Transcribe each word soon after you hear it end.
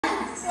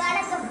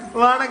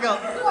വണക്കം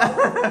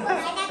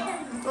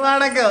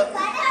വണക്കം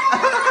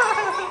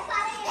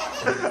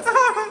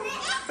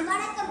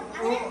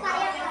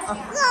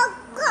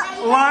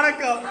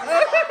വണക്കം.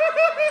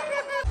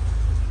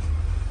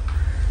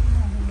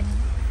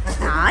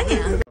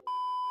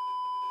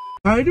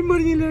 ആരും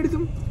പറഞ്ഞില്ല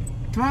അടുത്തും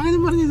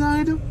ചായം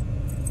പറഞ്ഞതാരും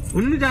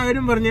ഒന്ന്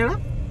ചായം പറഞ്ഞാടാ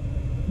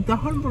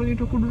ദാഹം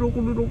പറഞ്ഞിട്ട്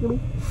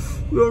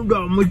കൊടു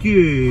അമ്മയ്ക്ക്.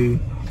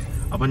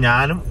 അപ്പൊ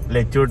ഞാനും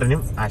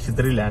ലച്ചുവേട്ടനും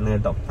ആശുപത്രിയിലാണ്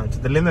കേട്ടോ.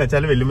 ആശുപത്രിയിൽ എന്ന്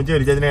വെച്ചാൽ വെല്ലുമിച്ച്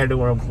വലിച്ചതിനായിട്ട്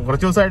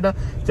കുറച്ച് ദിവസമായിട്ട്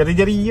ചെറിയ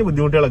ചെറിയ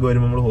ബുദ്ധിമുട്ടുകളൊക്കെ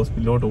വരുമ്പോൾ നമ്മൾ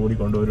ഹോസ്പിറ്റലിലോട്ട്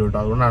ഓടിക്കൊണ്ടുവരും കേട്ടോ.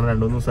 അതുകൊണ്ടാണ്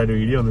 2-3 ദിവസമായിട്ട്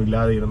വീഡിയോ ഒന്നും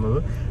ഇല്ലാതെ ഇരുന്നത്.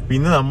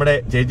 പിന്നെ നമ്മുടെ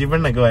ചേച്ചി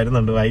പെണ്ണൊക്കെ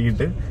വരുന്നുണ്ട്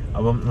വൈകിട്ട്.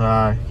 അപ്പം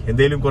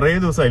എന്തെങ്കിലും കുറേ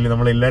ദിവസമായില്ലേ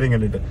നമ്മളെല്ലാരും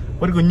കണ്ടിട്ട്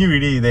ഒരു കുഞ്ഞു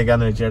വീഡിയോ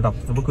ചെയ്തേക്കാന്ന് വെച്ച് കേട്ടോ.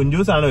 അപ്പൊ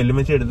കുഞ്ചൂസാണ്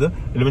വെല്ലുമിച്ച് എടുത്ത്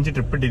വെല്ലുമിച്ച്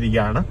ട്രിപ്പ്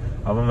ഇട്ടിരിക്കുകയാണ്.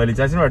 അപ്പം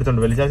വലിച്ചാച്ചനും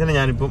അടുത്തുണ്ട്. വലിച്ചാച്ചനെ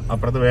ഞാനിപ്പം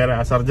അപ്പുറത്ത് വേറെ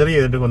സർജറി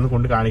ചെയ്തിട്ട് ഒന്ന്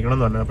കൊണ്ട് കാണിക്കണം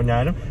എന്ന് പറഞ്ഞു. അപ്പൊ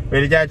ഞാനും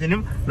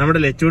വലിച്ചാച്ചനും നമ്മുടെ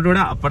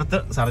ലച്ചൂട്ടൂടെ അപ്പുറത്ത്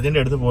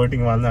സർജന്റെ അടുത്ത് പോയിട്ട്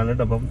ഇങ്ങനെ വന്നതാണ്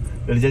കേട്ടോ. അപ്പം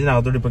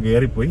വെളിച്ചാച്ചനകത്തോട്ട് ഇപ്പൊ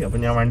കയറിപ്പോയി. അപ്പൊ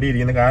ഞാൻ വണ്ടി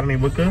ഇരിക്കുന്ന കാരണം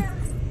ഇവക്ക്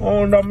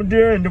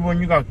ഓണ്ടാമറ്റേ എന്റെ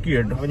പൊഞ്ഞ് കക്കി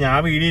കേട്ടോ. അപ്പൊ ഞാൻ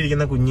വീഡിയോ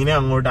ഇരിക്കുന്ന കുഞ്ഞിനെ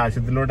അങ്ങോട്ട്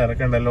ആശുപത്രിയിലോട്ട്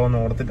ഇറക്കണ്ടല്ലോ എന്ന്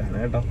ഓർത്തിട്ടാണ്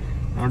കേട്ടോ.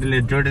 അങ്ങോട്ട്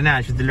ലച്ചോട്ടിനെ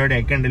ആശുപത്രിയിലോട്ട്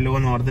ഇറക്കണ്ടല്ലോ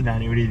എന്ന്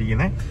ഓർത്തിട്ടാണ് ഇവിടെ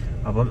ഇരിക്കുന്നത്.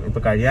 അപ്പം ഇപ്പൊ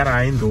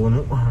കഴിയാറായും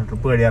തോന്നുന്നു,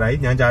 ട്രിപ്പ് കഴിയാറായി.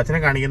 ഞാൻ ചാച്ചനെ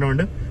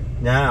കാണിക്കുന്നതുകൊണ്ട്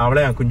ഞാൻ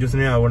അവളെ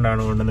കുഞ്ചൂസിനെ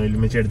അതുകൊണ്ടാണ് കൊണ്ടുവന്ന്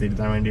വെല്ലുമിച്ച്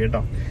എടുത്തിരുത്താൻ വേണ്ടി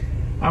കേട്ടോ.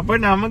 അപ്പൊ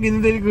നമുക്ക്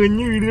ഇന്നത്തെ ഒരു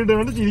കുഞ്ഞു വീഡിയോ ഇട്ട്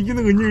വേണ്ട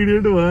ചിരിക്കുന്ന കുഞ്ഞു വീഡിയോ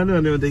ഇട്ട് പോകാന്ന്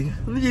പറഞ്ഞപ്പോഴത്തേക്ക്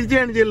ഒന്ന് ചിരിച്ചു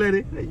കാണിച്ചു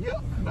എല്ലാവരും. അയ്യോ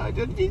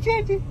ചിരിച്ചു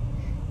കാണിച്ചു.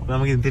 അപ്പൊ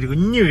നമുക്ക് ഇന്നത്തെ ഒരു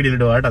കുഞ്ഞു വീഡിയോ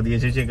ഇട്ട് പോകാം.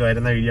 അതിശേഷിയൊക്കെ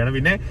വരുന്ന വീഡിയോ ആണ്.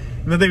 പിന്നെ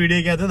ഇന്നത്തെ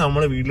വീഡിയോക്കകത്ത്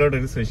നമ്മൾ വീട്ടിലോട്ട്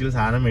ഒരു സ്പെഷ്യൽ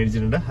സാധനം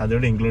മേടിച്ചിട്ടുണ്ട്,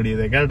 അതോടെ ഇൻക്ലൂഡ്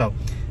ചെയ്തേക്കാം കേട്ടോ.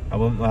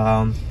 അപ്പം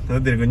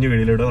ഇന്നത്തെ കുഞ്ഞു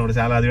വീഡിയോയിലോട്ട് നമ്മുടെ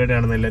ചാനൽ ആദ്യമായിട്ട്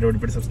കാണുന്ന എല്ലാവരും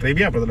ഓടിപ്പിടി സബ്സ്ക്രൈബ്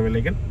ചെയ്യുക. അപ്പുറത്തുള്ള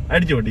ബെല്ലൈക്കൻ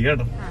അടിച്ചു പൊട്ടിക്കുക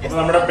കേട്ടോ. അപ്പൊ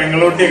നമ്മുടെ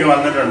പെങ്ങളൂട്ടിയൊക്കെ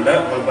വന്നിട്ടുണ്ട്.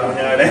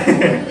 പറഞ്ഞ പോലെ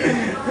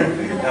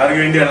അവർക്ക്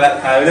വേണ്ടിയുള്ള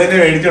രാവിലെ തന്നെ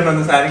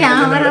മേടിച്ചോണ്ടെന്ന് സാധനം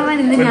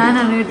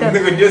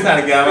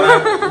കുഞ്ചൂസാണ് ക്യാമറ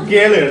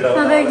കേള് കേട്ടോ.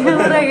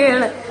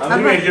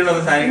 അവര്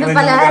മേടിച്ചോണ്ടെന്ന് സാധനം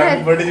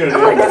പൊട്ടിച്ചു.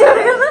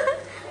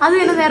 അത്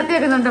പിന്നെ നേരത്തെ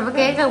വെക്കുന്നുണ്ട്. അപ്പൊ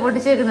കേക്ക്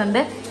പൊട്ടിച്ചു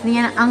വെക്കുന്നുണ്ട്. ഇനി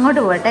ഞാൻ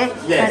അങ്ങോട്ട് പോട്ടെ,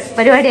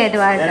 പരിപാടിയായിട്ട്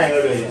വാഴട്ടെ.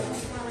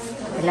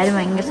 എല്ലാരും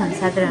ഭയങ്കര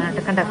സംസാരത്തിലാണ്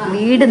കേട്ടോ. കണ്ടോ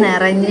വീട്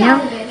നിറഞ്ഞു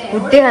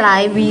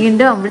കുട്ടികളായി.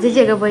 വീണ്ടും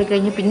അമ്പലത്തേക്കൊക്കെ പോയി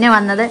കഴിഞ്ഞു. പിന്നെ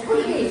വന്നത്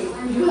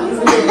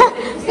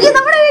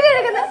നമ്മുടെ വീഡിയോ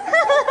എടുക്കുന്നത്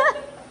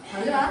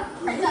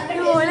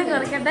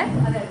കുറയ്ക്കട്ടെ.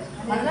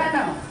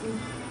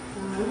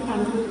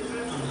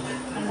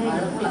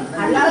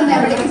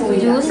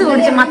 ജ്യൂസ്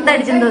കുടിച്ച്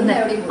മത്തടിച്ചെന്ന്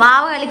തോന്നുന്നു.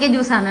 വാവ കളിക്കാൻ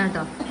ജ്യൂസാണ്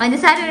കേട്ടോ.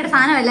 പഞ്ചസാരയുടെ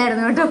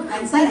സാധനമല്ലായിരുന്നു കേട്ടോ.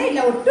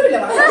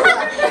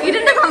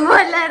 ഇരുണ്ട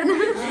സംഭവമല്ലായിരുന്നു.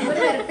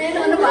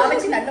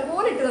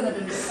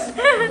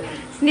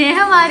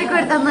 സ്നേഹം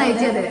വാരിക്കൊരുത്തന്ന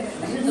അയച്ചത്.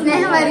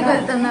 സ്നേഹം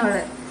വാരിക്കൊരുത്തന്ന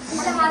അവള്.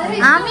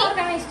 ആമി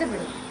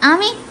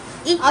ആമി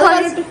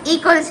ഈ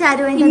കൊലുസ്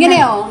ആര്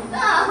ഇങ്ങനെയോ?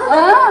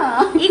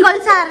 ഈ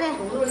കൊലുസ് ആരുടെ?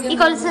 ഈ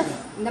കൊലുസ്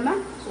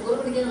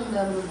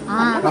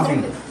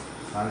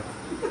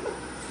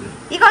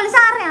ഈ കൊലുസ്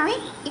ആരുടെ ആമി?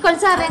 ഈ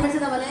കൊലുസ് ആരുടെ?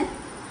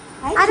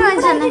 ആര്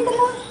വാങ്ങിച്ചെന്നെ?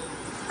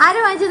 ആര്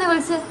വാങ്ങിച്ചെന്നെ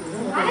കൊലുസ്?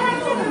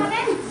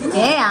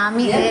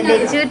 ആമി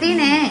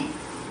ലച്ചുട്ടീനെ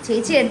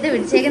ചേച്ചി എടുത്ത്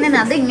പിടിച്ചേക്കുന്നതിന്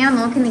അത് ഇങ്ങനെ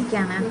നോക്കി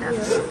നിക്കാണ് കേട്ടോ.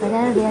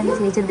 വരാതെയാണ്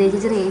ചേച്ചി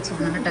ചേച്ചിയുടെ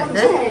ചേച്ചിയാണ് കേട്ടോ.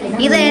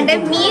 ഇത് എന്റെ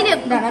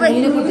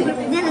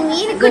ഞാൻ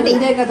മീനുക്കുട്ടി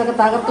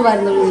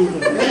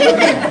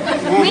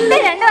മിന്റെ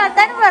 2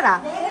 വർത്താനം പറ.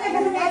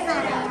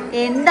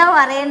 എന്താ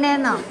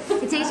പറയുന്നേന്നോ?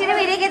 ചേച്ചിയുടെ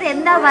വീഡിയോക്കകത്ത്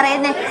എന്താ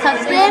പറയുന്നേ?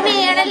 സബ്സ്ക്രൈബ്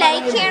ചെയ്യണം,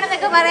 ലൈക്ക് ചെയ്യണം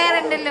എന്നൊക്കെ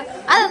പറയാറുണ്ടല്ലോ.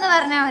 അതൊന്ന്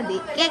പറഞ്ഞാ മതി,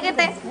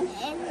 കേക്കട്ടെ.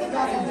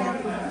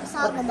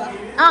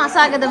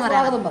 സ്വാഗതം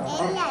പറയാം.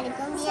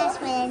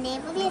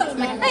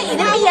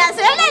 ഇത്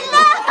വിയാസല്ല,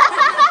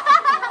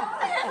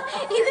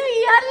 ഇത്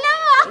വിയാറില്ല.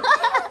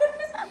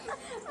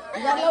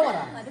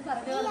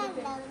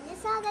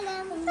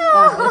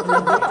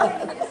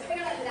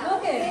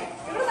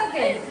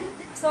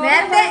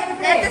 നേരത്തെ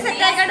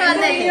സെറ്റാക്കോട്ട്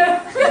വന്നേ.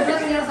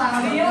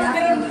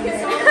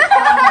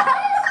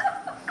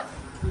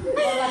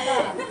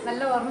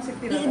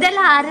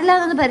 ഇതെല്ലാം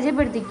ആരെല്ലാന്ന്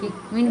പരിചയപ്പെടുത്തിക്ക്.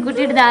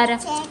 മീൻകുട്ടിയുടെ ആരാ?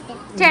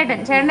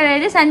 ചേട്ടന്റെ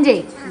പേര്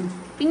സഞ്ജയ്.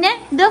 പിന്നെ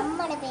ഇതോ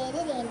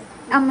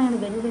അമ്മയുടെ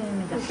പേര്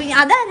രേണുക. പിന്നെ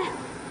അതാരാ?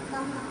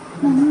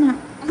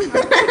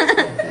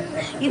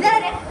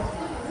 ഇതാരാ?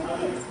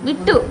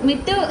 മിട്ടു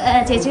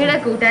ചേച്ചിയുടെ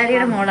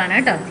കൂട്ടുകാരിയുടെ മോളാണ്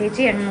കേട്ടോ.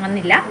 ചേച്ചി എണ്ണം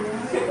വന്നില്ല,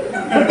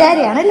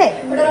 കൂട്ടുകാരിയാണല്ലേ.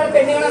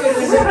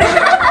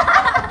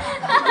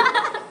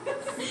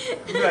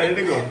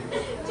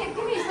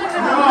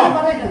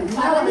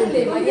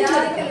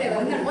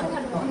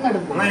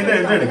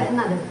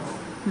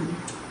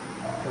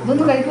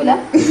 ഇതൊന്നും കഴിക്കൂല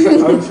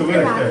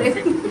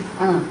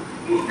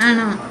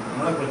ആണോ?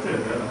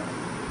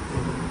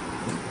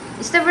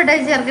 ഇഷ്ടപ്പെട്ട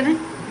ചെറുക്കന്?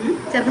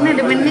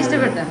 ചെറുക്കനല്ലേ പെണ്ണിന്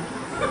ഇഷ്ടപ്പെട്ട?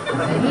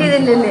 വലിയ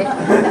ഇതല്ലേ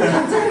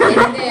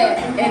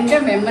എന്റെ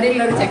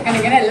മെമ്മറിയിലുള്ള ചെക്കൻ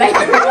ഇങ്ങനെ അല്ല.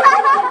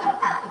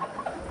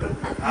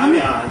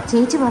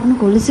 ചേച്ചി പറഞ്ഞു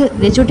കൊലുസ്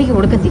രച്ചോട്ടിക്ക്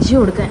കൊടുക്കാൻ, തിരിച്ചു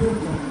കൊടുക്കാൻ.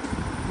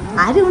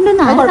 ആരും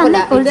ഉണ്ടെന്ന്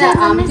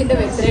ആമിച്ചിന്റെ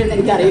വെബ്സൈറ്റ്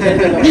എനിക്ക്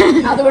അറിയില്ലായിരുന്നു.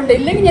 അതുകൊണ്ട്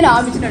ഇല്ലെങ്കിൽ ഞാൻ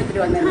ആമിച്ചിന്റെ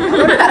അടുത്തിട്ട് വന്നത്.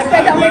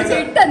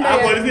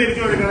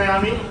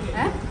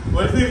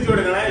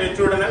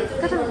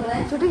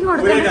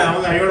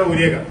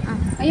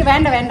 അയ്യോ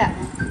വേണ്ട വേണ്ട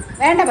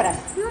വേണ്ട പറ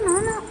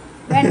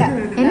വേണ്ട.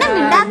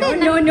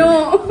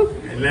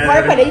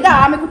 കുഴപ്പമില്ല, ഇത്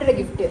ആമിക്കുട്ടിയുടെ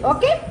ഗിഫ്റ്റ്.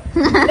 ഓക്കെ,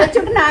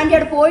 ലച്ചുട്ടിന് ആന്റി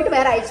അവിടെ പോയിട്ട്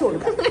വേറെ അയച്ചു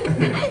കൊടുക്കാം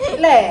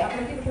അല്ലേ?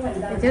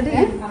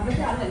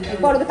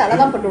 ഇപ്പൊ അവൾക്ക്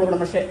തലതാപ്പെട്ട് കൊടുക്കണം.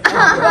 പക്ഷെ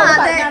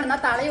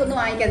തളയൊന്നും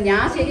വാങ്ങിക്കാതെ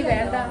ഞാൻ ശരി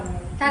വേണ്ട.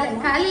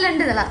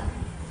 കാലിലുണ്ട് തല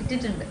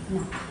ഇട്ടിട്ടുണ്ട്.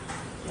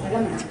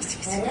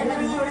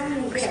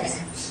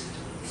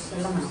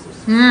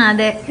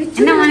 അതെ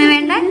എന്റെ മോനെ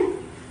വേണ്ട.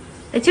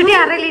 വെച്ചൂട്ടി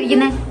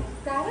ആറയിലിരിക്കുന്നേ.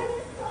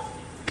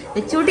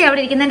 വെച്ചൂട്ടി അവിടെ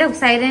ഇരിക്കുന്നതിന്റെ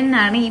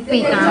സൈലന്റാണ് ഇപ്പൊ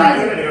ഈ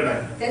കാണുന്നത്.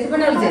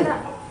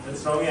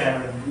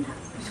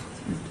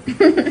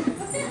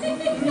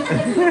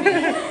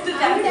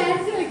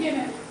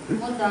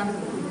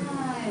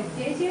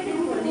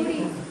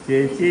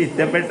 ചേച്ചി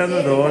ഇഷ്ടപ്പെട്ടെന്ന്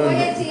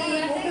തോന്നുന്നു.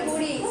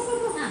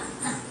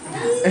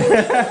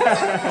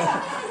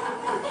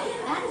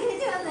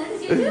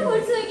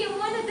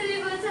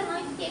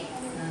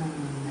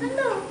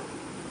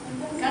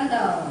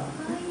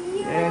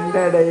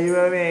 എന്റെ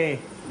ദൈവമേ.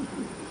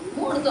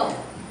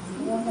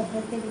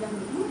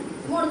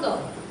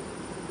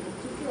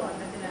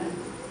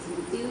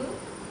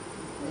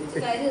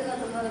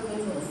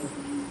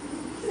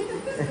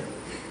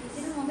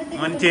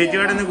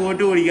 ചേച്ചിയോടെ ഒന്ന്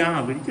കൂട്ട് കുടിക്കാമോ?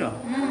 പിടിച്ചോ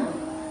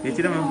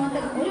ചേച്ചിയുടെ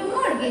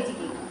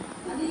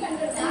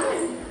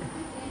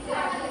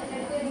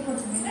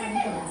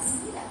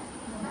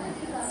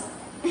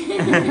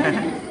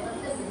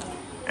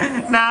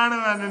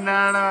നാണമാണ്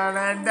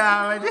എന്റെ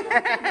ആവല്.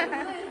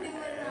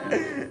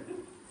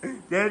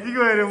 ചേച്ചിക്ക്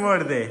വരുമ്പോ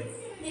എടുത്തേ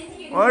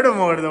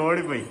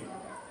ഓടിപ്പോയി.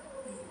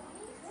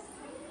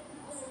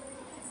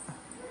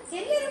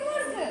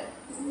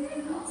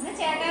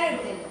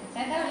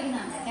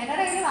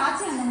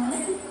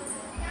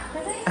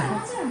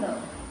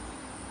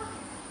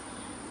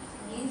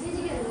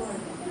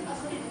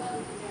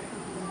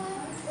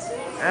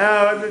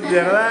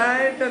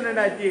 ചെറുതായിട്ടൊന്ന്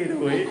ടച്ച് ചെയ്ത്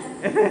പോയി.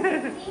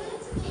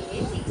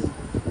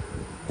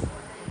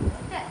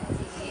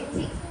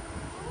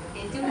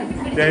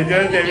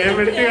 ചേച്ചിയോട് ചെവിയെ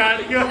പിടിച്ച്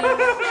കാണിക്കോ?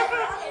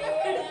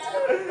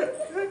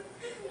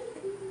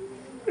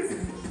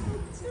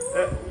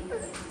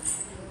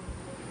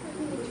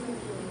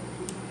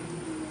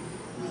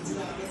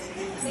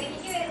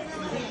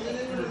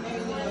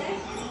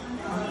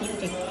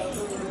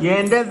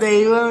 എന്റെ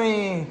ദൈവമേ.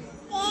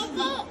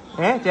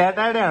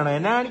 ചേട്ടായുടെ ആണോ?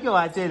 എന്നാ കാണിക്കോ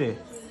വാച്ചേല്?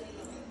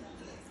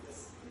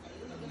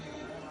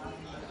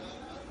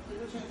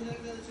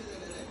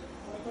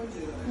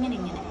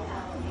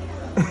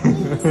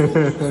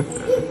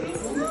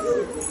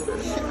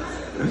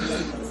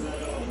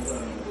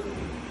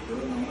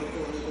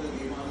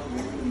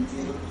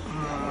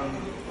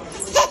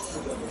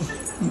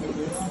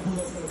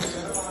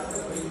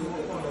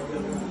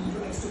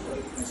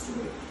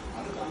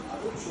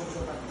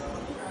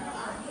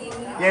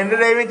 എന്റെ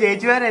ദൈവം,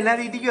 ചേച്ചിമാരെന്നാ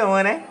തീറ്റിക്കുവോ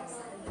മോനെ?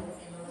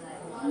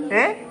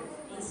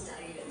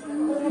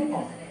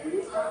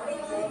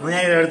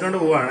 ഞാൻ ഇതെടുത്തോണ്ട്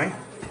പോവാണേ.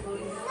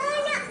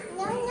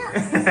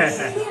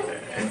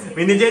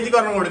 മിന്നി ചേച്ചിക്ക്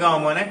ഒരെണ്ണം കൊടുക്കാമോ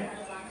മോനെ?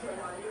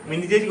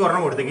 മിന്നി ചേച്ചിക്ക്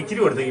ഒരെണ്ണം കൊടുത്തേക്ക്, ഇച്ചിരി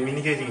കൊടുത്തേക്ക്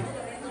മിന്നി ചേച്ചിക്ക്.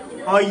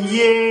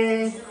 അയ്യേ,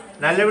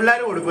 നല്ല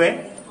പിള്ളേർ കൊടുക്കുവേ.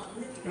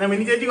 എന്നാ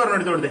മിന്നി ചേച്ചിക്ക് ഒരെണ്ണം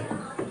എടുത്ത് കൊടുത്തേ.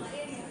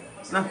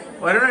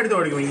 ഒരെണ്ണം എടുത്ത്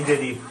കൊടുക്കും മിന്നി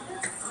ചേച്ചിക്ക്.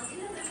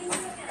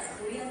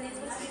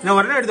 എന്നാ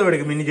ഒരെണ്ണം എടുത്ത്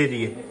കൊടുക്കും മിന്നി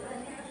ചേച്ചിക്ക്.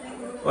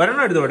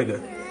 ഒരെണ്ണം എടുത്ത് കൊടുക്ക്.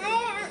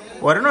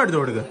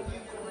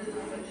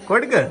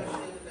 കൊടുക്ക്.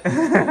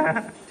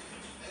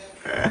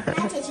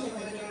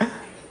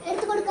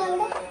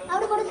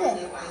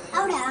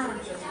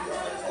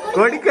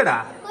 കൊടുക്കടാ,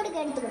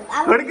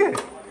 കൊടുക്ക്.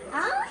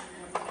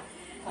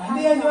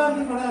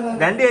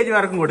 2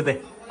 ചേച്ചിമാർക്കും കൊടുത്തേ.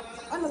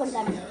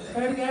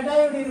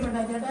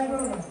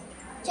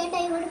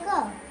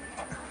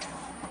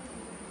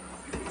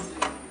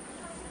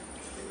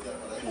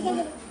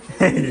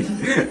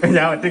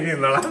 ഞാൻ ഒറ്റയ്ക്ക്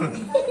നിന്നോളാം.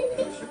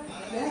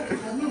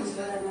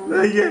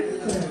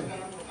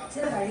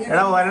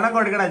 എടാ ഒരെണ്ണം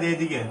കൊടുക്കടാ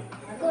ചേച്ചിക്ക്.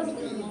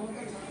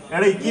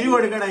 എടാ ഇച്ചിരി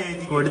കൊടുക്കടാ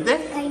ചേച്ചി. കൊടുത്തേ.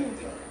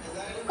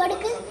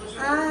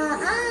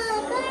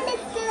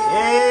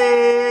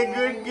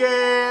 Good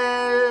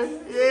girl.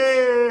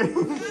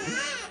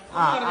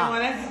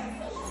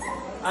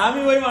 ആമി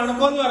പോയി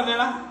വണക്കോന്ന്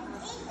പറഞ്ഞേടാ.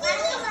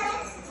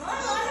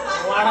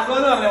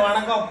 വണക്കോന്ന് പറഞ്ഞേ.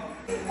 വണക്കം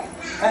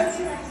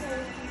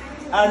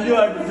 5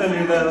 വാട്ട്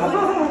ചൊല്ലിട്ടായിരുന്നു.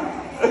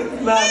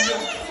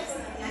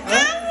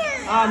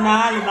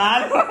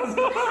 4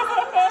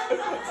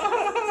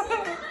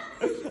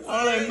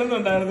 അവളെ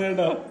എണ്ണുന്നുണ്ടായിരുന്നു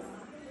കേട്ടോ.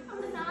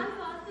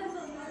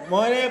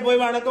 മോനെ പോയി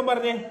വണക്കം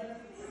പറഞ്ഞേ.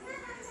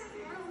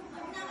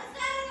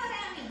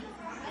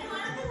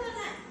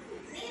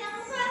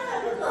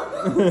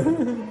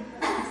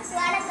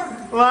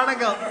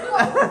 വണക്കം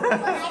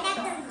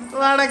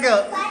വണക്കം.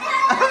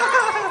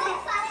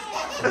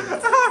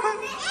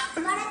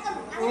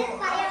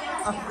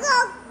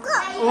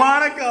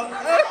 വണക്കം.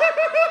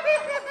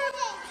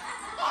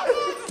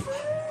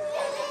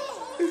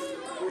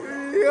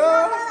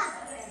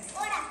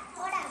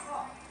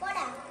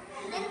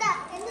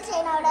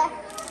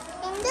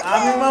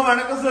 ആമിമ്മ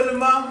വണക്കം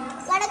சொல்லுமா.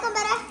 വണക്കം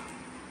പറ.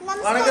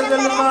 വണക്കം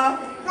சொல்லுமா.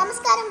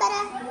 നമസ്കാരം പറ.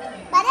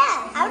 പറ.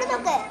 അവിടെ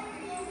നോക്ക്.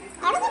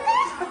 അവിടെ നോക്ക്.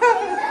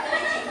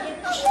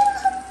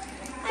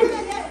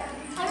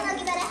 അവിടെ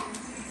നോക്കി പറ.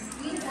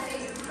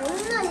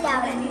 ഒന്നുമില്ല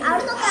അവിടെ.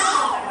 അവിടെ നോക്ക്.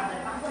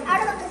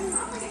 അവിടെ നോക്ക്.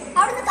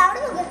 അവിടെ നോക്ക്. അവിടെ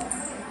നോക്ക്.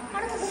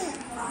 അവിടെ നോക്ക്.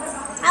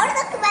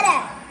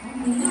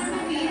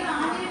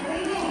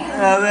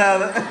 അതെ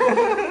അതെ.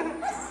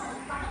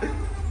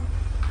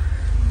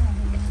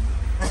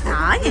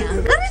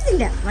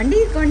 ഞങ്ങൾക്കറിയത്തില്ല. വണ്ടി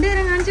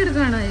കൊണ്ടുവരാൻ കാണിച്ചു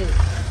കൊടുക്കുവാണോ അവര്?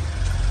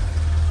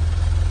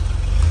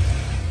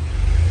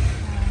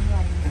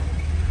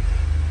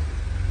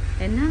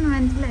 എന്നാന്ന്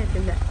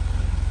മനസ്സിലായിട്ടില്ല.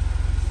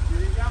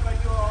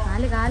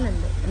 4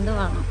 കാലുണ്ട്. എന്തോ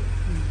വേണം.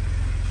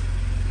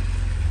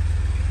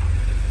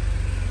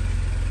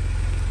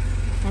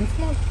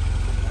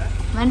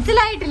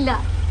 മനസ്സിലായിട്ടില്ല.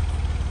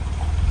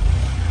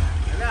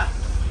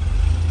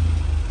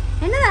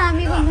 എന്നതാ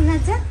അമ്മി കൊണ്ടുവന്ന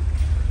അച്ഛ?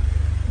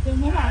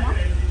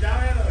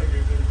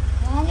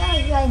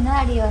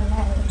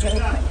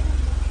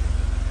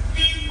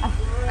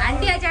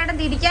 ആന്റി ആ ചേട്ടൻ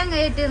തിരിക്കാൻ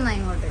കയറ്റുന്ന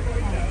ഇങ്ങോട്ട്.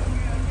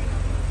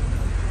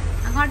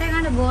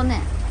 അങ്ങോട്ടേക്കാണ്ട് പോന്ന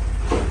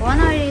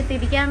വഴി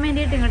തിരിക്കാൻ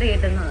വേണ്ടിയിട്ട് ഇങ്ങോട്ട്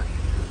കയറ്റുന്നത്.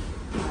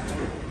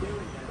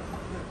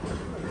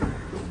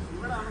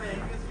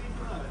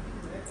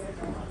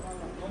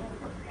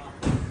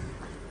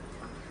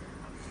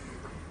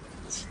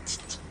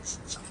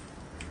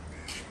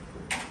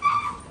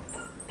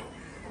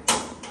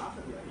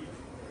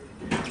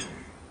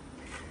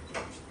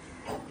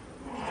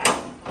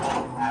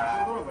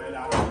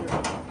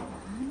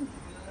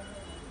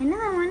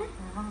 എന്നതാ മോനെ?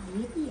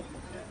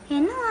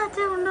 എന്നതാ അച്ഛ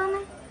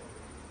കൊണ്ടുവന്നേ?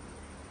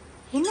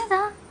 എന്നതാ?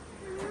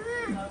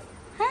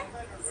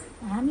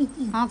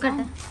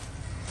 നോക്കട്ടെ.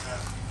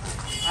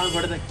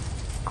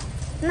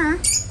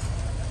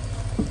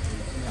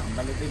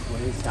 അമ്പലത്തിൽ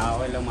പോയി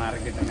ചാവെല്ലാം മാറി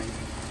കിട്ടണേ.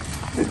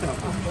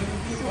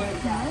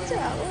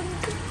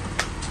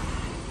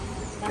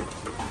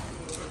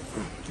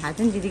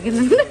 അതും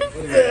ചിരിക്കുന്നുണ്ട്.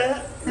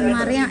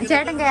 അറിയാം.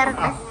 ചേട്ടൻ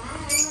കയറട്ടെ.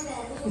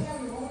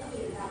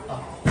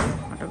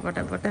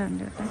 പോട്ടെ പോട്ടെ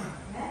ഉണ്ട് കേട്ടോ.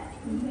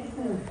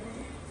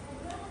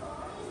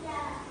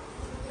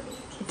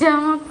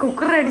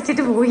 കുക്കർ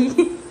അടിച്ചിട്ട് പോയി.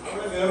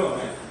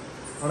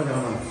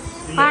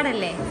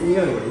 പാടല്ലേ?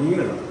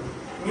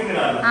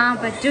 ആ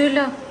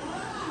പറ്റൂല്ലോ.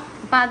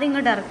 അപ്പൊ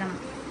അതിങ്ങോട്ട് ഇറക്കണം.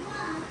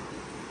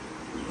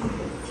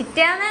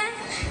 ചിറ്റാമേ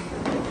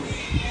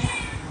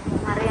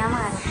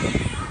അറിയാമോ?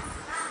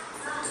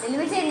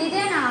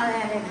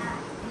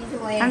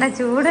 കണ്ട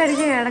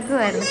ചൂടടിച്ച്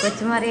കിടക്കുവായിരുന്നു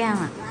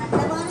കൊച്ചുമറിയാമ.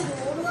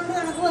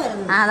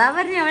 അതാ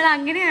പറഞ്ഞു അവള്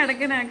അങ്ങനെ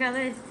കിടക്കണ കഥ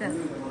വെച്ചിട്ടാ.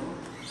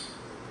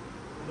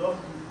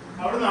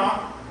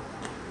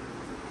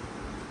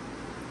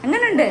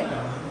 എങ്ങനുണ്ട്?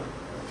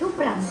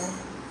 സൂപ്പറാണ്.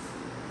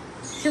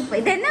 സൂപ്പർ.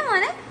 ഇതെന്നാ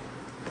മോനെ?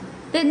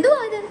 എന്തുവാ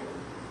ഇത്?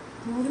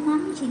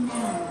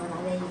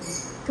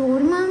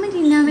 ചോറുമാമ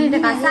ചിന്നാമയുടെ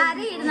കസാര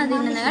ഇരുന്ന്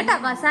തിന്നുന്ന കേട്ടോ.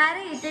 കസാര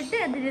ഇട്ടിട്ട്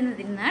അതിരുന്ന്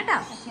തിന്ന കേട്ടോ.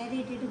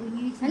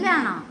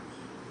 അല്ലാണോ?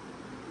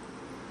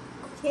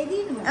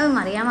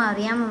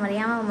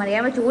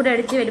 മറിയാമ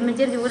ചൂടടിച്ച് വരുമ്പോ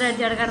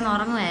ചൂടടിച്ച് കിടന്ന്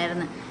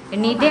ഉറങ്ങുമായിരുന്നു.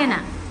 എണ്ണീറ്റേനാ.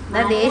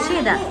 ഇതാ ദേഷ്യം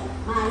ഇതാ.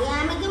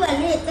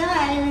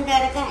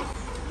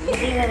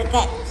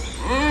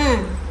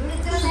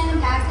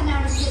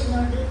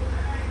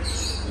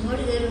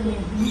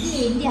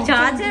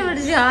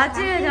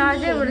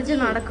 ചാച്ചയെ വിളിച്ച്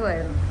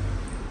നടക്കുമായിരുന്നു.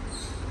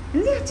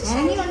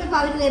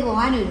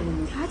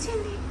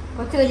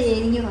 കൊച്ചുവരി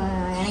ഇറങ്ങി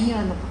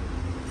വന്നപ്പോ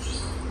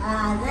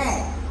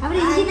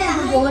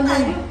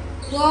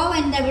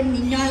പോവന്റെ അവിടെ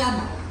നിന്നോളാം.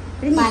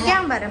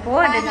 നിൽക്കാൻ പറ.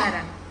 പോവട്ടെ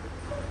സാരാ.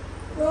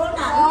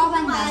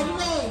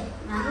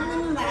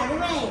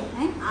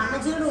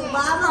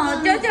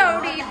 അച്ചാച്ച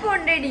അവിടെ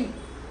ഇരിപ്പുണ്ടേടി.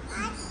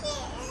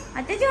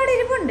 അച്ചാച്ച അവിടെ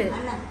ഇരിപ്പുണ്ട്.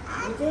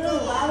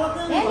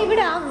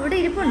 ഇവിടെ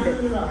ഇരിപ്പുണ്ട്.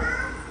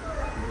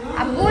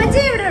 അപ്പൂച്ച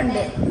ഇവിടെ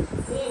ഉണ്ട്.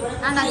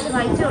 ആ കച്ച്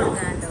കഴിച്ചു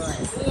കൊടുക്കാണ്ട്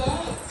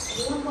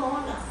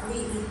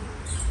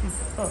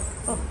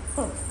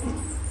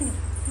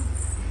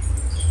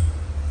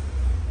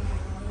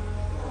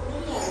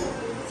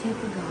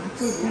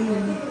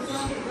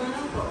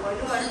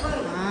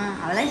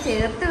അവളെ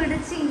ചേർത്ത്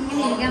പിടിച്ച്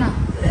ഇങ്ങനെ ഇരിക്കണം.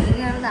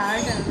 അല്ലെങ്കിൽ അവൾ താഴെ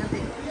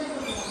ഇറങ്ങത്തില്ല.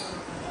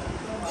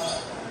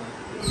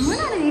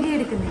 മോനാണ് വീഡിയോ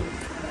എടുക്കുന്നത്.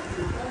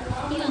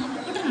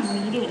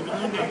 വീഡിയോ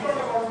എടുക്കുന്നത്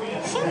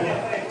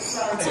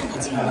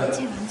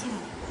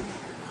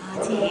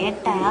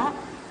ചേട്ടാ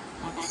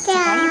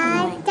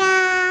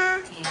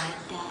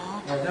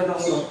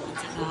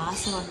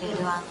ഗ്ലാസ്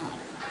കൊണ്ടുവരുവാന്ന്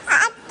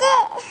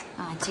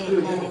ആ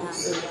ചേട്ടാ.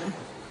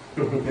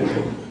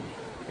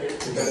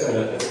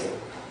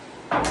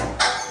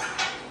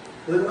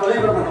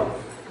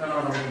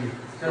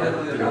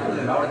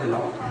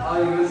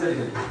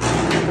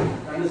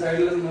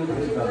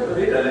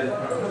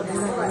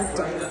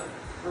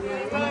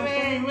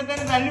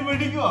 തല്ലി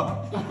പിടിക്കുവോ?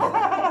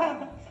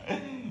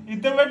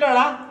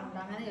 ഇഷ്ടപ്പെട്ടാളാ?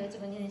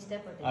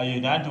 അയ്യോ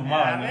ഞാൻ ചുമ്മാ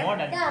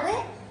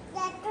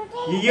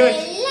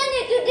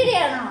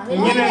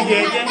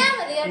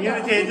ഇങ്ങനെ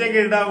ചേച്ചിയൊക്കെ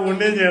ഇട്ടാ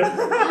കൊണ്ടേം ചെയ്യണം.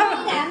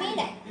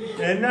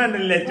 എന്നാ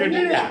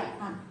ലച്ചുട്ടില്ല.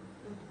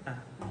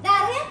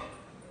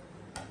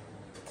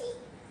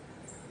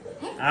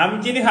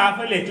 ആമിച്ചിന്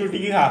ഹാഫ്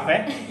ലച്ചുട്ടിക്ക് ഹാഫ്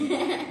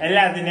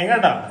എല്ലാത്തിനും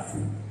കേട്ടോ.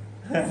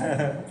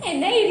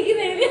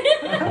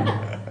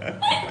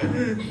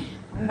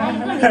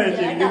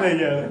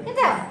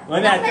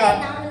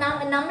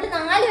 നമ്മള്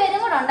 4 പേരും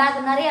കൂടെ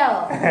ഉണ്ടാക്കുന്ന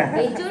അറിയാവോ?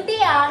 ലച്ചുട്ടി,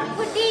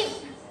 ആൺകുട്ടി,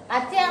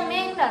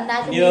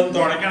 ഇതൊന്ന്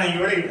തുടക്കണം.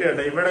 ഇവിടെ ഇട്ട്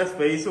കേട്ടോ, ഇവിടെ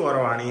സ്പേസ്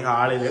കുറവാണ് ഈ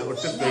ഹാളില്,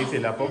 ഒട്ടും സ്പേസ്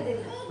ഇല്ല. അപ്പം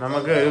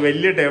നമുക്ക്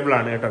വലിയ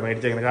ടേബിളാണ് കേട്ടോ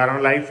മേടിച്ചേക്കുന്നത്. കാരണം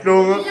ലൈഫ്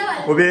ലോങ്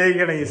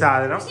ഉപയോഗിക്കണം ഈ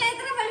സാധനം.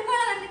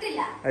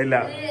 ഇല്ല,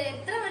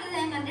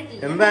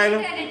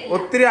 എന്തായാലും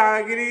ഒത്തിരി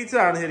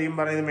ആഗ്രഹിച്ചതാണ് ശരിക്കും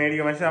പറയുന്നത്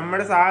മേടിക്കാൻ. പക്ഷെ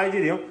നമ്മുടെ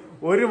സാഹചര്യം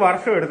ഒരു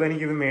വർഷം എടുത്തു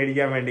എനിക്കിത്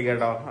മേടിക്കാൻ വേണ്ടി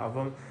കേട്ടോ.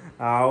 അപ്പം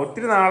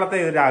ഒത്തിരി നാളത്തെ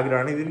ഇതൊരു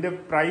ആഗ്രഹമാണ്. ഇതിന്റെ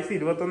പ്രൈസ്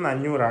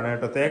 21,500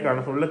 കേട്ടോ. തേക്കാണ്,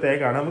 ഫുള്ള്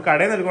തേക്കാണ്. നമുക്ക്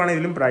കടയിൽ നിൽക്കുവാണെങ്കിൽ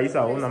ഇതിലും പ്രൈസ്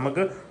ആവും.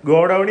 നമുക്ക്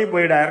ഗോഡൌണിൽ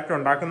പോയി ഡയറക്റ്റ്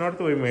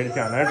ഉണ്ടാക്കുന്നിടത്ത് പോയി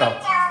മേടിച്ചാണ് കേട്ടോ.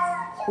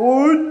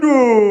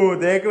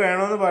 തേക്ക്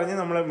വേണമെന്ന് പറഞ്ഞ്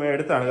നമ്മൾ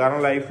എടുത്താണ്. കാരണം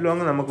ലൈഫ്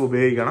ലോങ് നമുക്ക്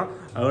ഉപയോഗിക്കണം,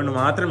 അതുകൊണ്ട്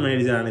മാത്രം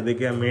മേടിച്ചതാണ്.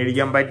 ഇതൊക്കെ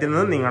മേടിക്കാൻ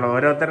പറ്റുന്നത് നിങ്ങളുടെ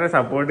ഓരോരുത്തരുടെ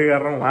സപ്പോർട്ട്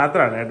കാരണം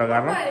മാത്രമാണ് കേട്ടോ.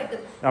 കാരണം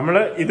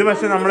ഇത്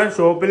പക്ഷെ നമ്മളെ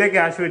ഷോപ്പിലെ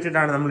ക്യാഷ്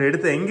വെച്ചിട്ടാണ് നമ്മൾ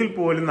എടുത്തത്. എങ്കിൽ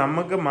പോലും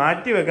നമുക്ക്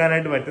മാറ്റി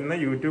വെക്കാനായിട്ട് പറ്റുന്ന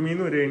യൂട്യൂബിൽ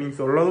നിന്ന് ഒരു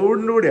ഏണിങ്സ്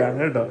ഉള്ളതുകൊണ്ടുകൂടിയാണ്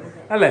കേട്ടോ,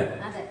 അല്ലേ?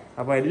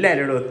 അപ്പൊ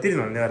എല്ലാവരോടും ഒത്തിരി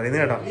നന്ദി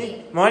പറയുന്നത് കേട്ടോ.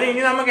 മോനെ,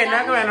 ഇനി നമുക്ക്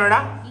എന്നൊക്കെ വേണോടാ?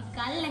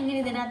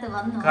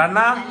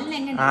 കാരണം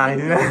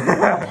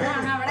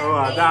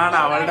അതാണ്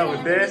അവളുടെ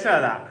ഉദ്ദേശം.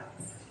 അതാ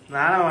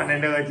നാളെ വന്നെ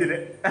എന്റെ കൊച്ചില്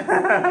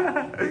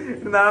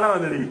നാളെ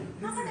വന്നിടി.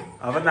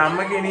 അപ്പൊ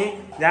നമുക്കിനി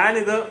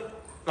ഞാനിത്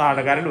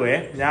കറണ്ട് പോയേ.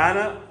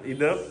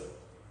 ഇത്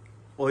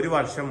ഒരു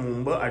വർഷം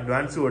മുമ്പ്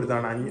അഡ്വാൻസ്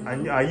കൊടുത്താണ്.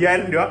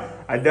 5,000 രൂപ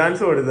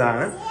അഡ്വാൻസ്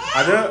കൊടുത്തതാണ്.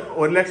 അത്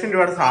 1 ലക്ഷം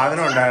രൂപയുടെ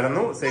സാധനം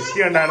ഉണ്ടായിരുന്നു. സെറ്റി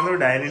ഉണ്ടായിരുന്നു,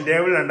 ഡൈനിങ്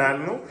ടേബിൾ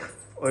ഉണ്ടായിരുന്നു,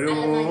 ഒരു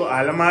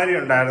അലമാരി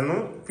ഉണ്ടായിരുന്നു,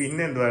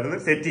 പിന്നെ എന്തുവായിരുന്നു,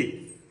 സെറ്റി,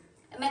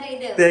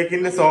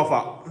 തേക്കിന്റെ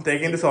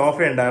സോഫ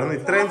ഉണ്ടായിരുന്നു.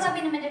 ഇത്രയും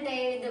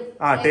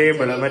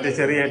ടേബിള്, മറ്റേ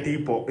ചെറിയ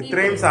ടീപ്പോ,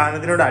 ഇത്രയും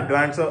സാധനത്തിനോട്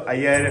അഡ്വാൻസ്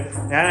 5,000.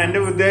 ഞാൻ എന്റെ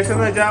ഉദ്ദേശം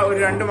എന്ന് വെച്ചാൽ ഒരു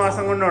 2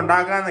 മാസം കൊണ്ട്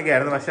ഉണ്ടാക്കാന്നൊക്കെ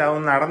ആയിരുന്നു. പക്ഷെ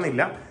അതൊന്നും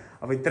നടന്നില്ല.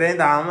 അപ്പൊ ഇത്രയും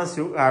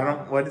താമസിച്ചു. കാരണം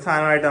ഒരു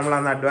സാധനമായിട്ട് നമ്മൾ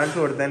അന്ന് അഡ്വാൻസ്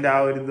കൊടുത്തതിന്റെ ആ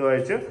ഒരു ഇത്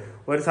വെച്ച്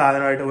ഒരു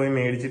സാധനമായിട്ട് പോയി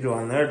മേടിച്ചിട്ട്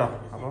വന്നു കേട്ടോ.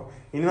 അപ്പൊ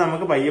ഇനി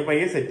നമുക്ക്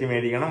പയ്യെ സെറ്റ്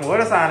മേടിക്കണം.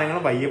 ഓരോ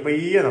സാധനങ്ങളും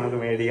പയ്യെ നമുക്ക്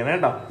മേടിക്കണം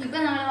കേട്ടോ.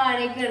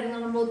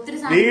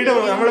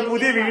 നമ്മള്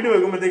പുതിയ വീട്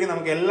വെക്കുമ്പോഴത്തേക്ക്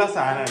നമുക്ക് എല്ലാ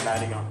സാധനവും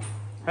ഉണ്ടായിരിക്കണം,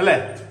 അല്ലേ?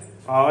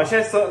 പക്ഷെ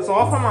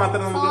സോഫ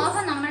മാത്രം നമുക്ക്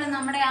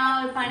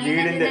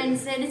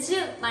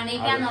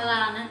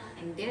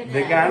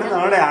ഇതൊക്കെയാണ്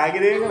നമ്മുടെ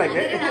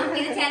ആഗ്രഹങ്ങളൊക്കെ.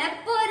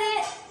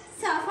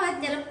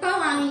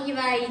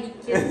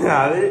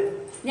 അത്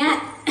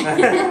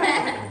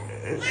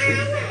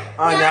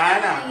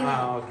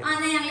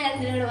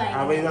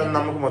അപ്പൊ ഇത്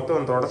നമുക്ക്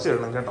മൊത്തം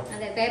തുടച്ചിടണം കേട്ടോ.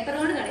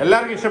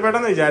 എല്ലാവർക്കും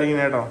ഇഷ്ടപ്പെട്ടെന്ന്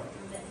വിചാരിക്കുന്നു കേട്ടോ.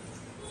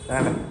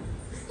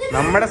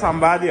 നമ്മുടെ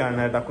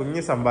സമ്പാദ്യമാണ് കേട്ടോ,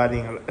 കുഞ്ഞു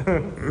സമ്പാദ്യങ്ങള്.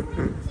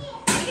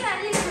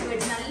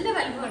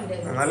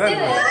 നല്ല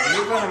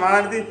ഇനിയിപ്പോ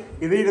നമ്മളടുത്ത്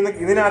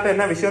ഇതിനകത്ത്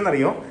എന്നാ വിഷയം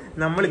എന്നറിയോ?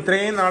 നമ്മൾ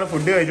ഇത്രയും നാള്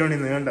ഫുഡ്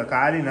കഴിച്ചോണ്ടിരുന്നു കേട്ടോ.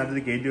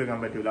 കാലിനകത്ത് കയറ്റി വെക്കാൻ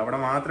പറ്റൂല, അവിടെ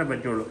മാത്രമേ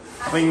പറ്റുള്ളൂ.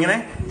 അപ്പൊ ഇങ്ങനെ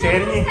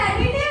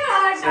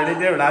സ്റ്റഡി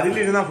ടേബിൾ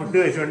അതിലിരുന്നാ ഫുഡ്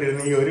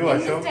കഴിച്ചോണ്ടിരുന്നത് ഈ ഒരു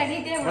വർഷം.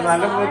 അപ്പൊ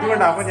നല്ല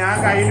ബുദ്ധിമുട്ടാ. അപ്പൊ ഞാൻ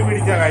കയ്യിൽ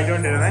പിടിച്ചാ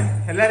കഴിച്ചോണ്ടിരുന്നേ,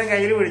 എല്ലാരും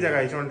കയ്യിൽ പിടിച്ചാ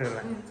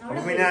കഴിച്ചോണ്ടിരുന്നേ. അപ്പൊ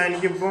പിന്നെ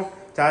എനിക്കിപ്പോ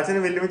ചാച്ചന്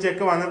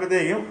വെല്ലുമിച്ചൊക്കെ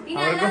വന്നപ്പോഴത്തേക്കും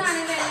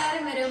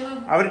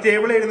അവർ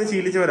ടേബിളിൽ ഇരുന്ന്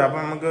ശീലിച്ചവരാ. അപ്പൊ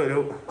നമുക്ക് ഒരു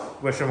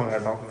വിഷമം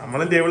കേട്ടോ.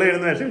 നമ്മളും ടേബിളിൽ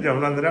ഇരുന്ന് വിഷമിച്ചു.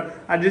 നമ്മൾ അന്നേരം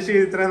അഡ്ജസ്റ്റ്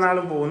ചെയ്ത് ഇത്രയും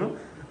നാളും പോകുന്നു.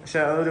 പക്ഷെ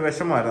അതൊരു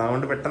വിഷമമായിരുന്നു.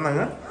 അതുകൊണ്ട് പെട്ടെന്ന്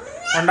അങ്ങ്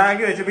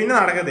ഉണ്ടാക്കി വെച്ചു. പിന്നെ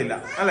നടക്കത്തില്ല,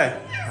 അല്ലേ?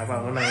 അപ്പൊ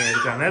അതുകൊണ്ട് അങ്ങ്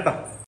മേടിച്ചാണ് കേട്ടോ.